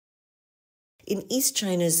In East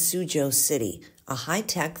China's Suzhou city, a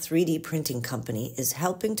high-tech 3D printing company is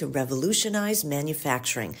helping to revolutionize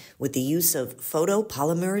manufacturing with the use of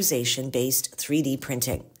photopolymerization-based 3D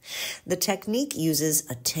printing. The technique uses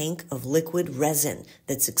a tank of liquid resin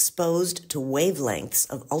that's exposed to wavelengths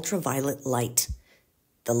of ultraviolet light.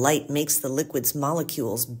 The light makes the liquid's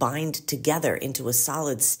molecules bind together into a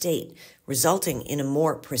solid state, resulting in a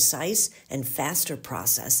more precise and faster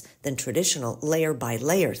process than traditional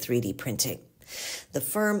layer-by-layer 3D printing. The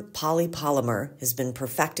firm Polypolymer has been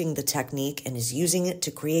perfecting the technique and is using it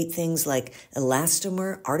to create things like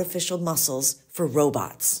elastomer artificial muscles for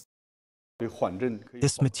robots.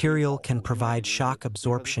 This material can provide shock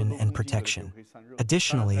absorption and protection.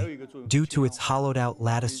 Additionally, due to its hollowed-out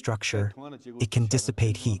lattice structure, it can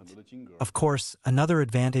dissipate heat. Of course, another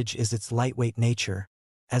advantage is its lightweight nature,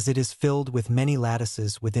 as it is filled with many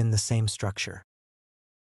lattices within the same structure.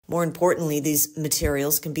 More importantly, these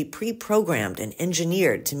materials can be pre-programmed and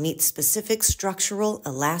engineered to meet specific structural,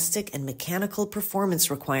 elastic, and mechanical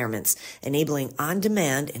performance requirements, enabling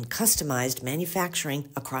on-demand and customized manufacturing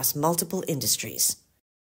across multiple industries.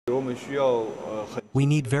 We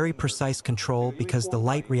need very precise control because the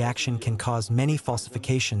light reaction can cause many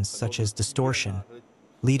falsifications such as distortion,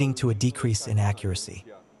 leading to a decrease in accuracy.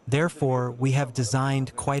 Therefore, we have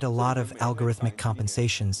designed quite a lot of algorithmic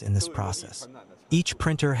compensations in this process. Each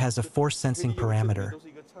printer has a force-sensing parameter,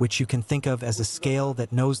 which you can think of as a scale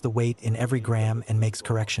that knows the weight in every gram and makes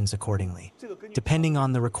corrections accordingly. Depending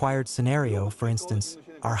on the required scenario, for instance,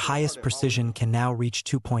 our highest precision can now reach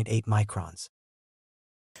 2.8 microns.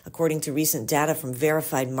 According to recent data from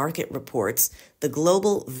verified market reports, the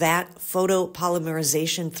global Vat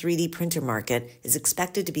Photopolymerization 3D printer market is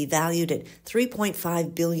expected to be valued at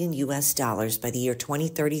 $3.5 billion by the year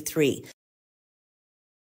 2033,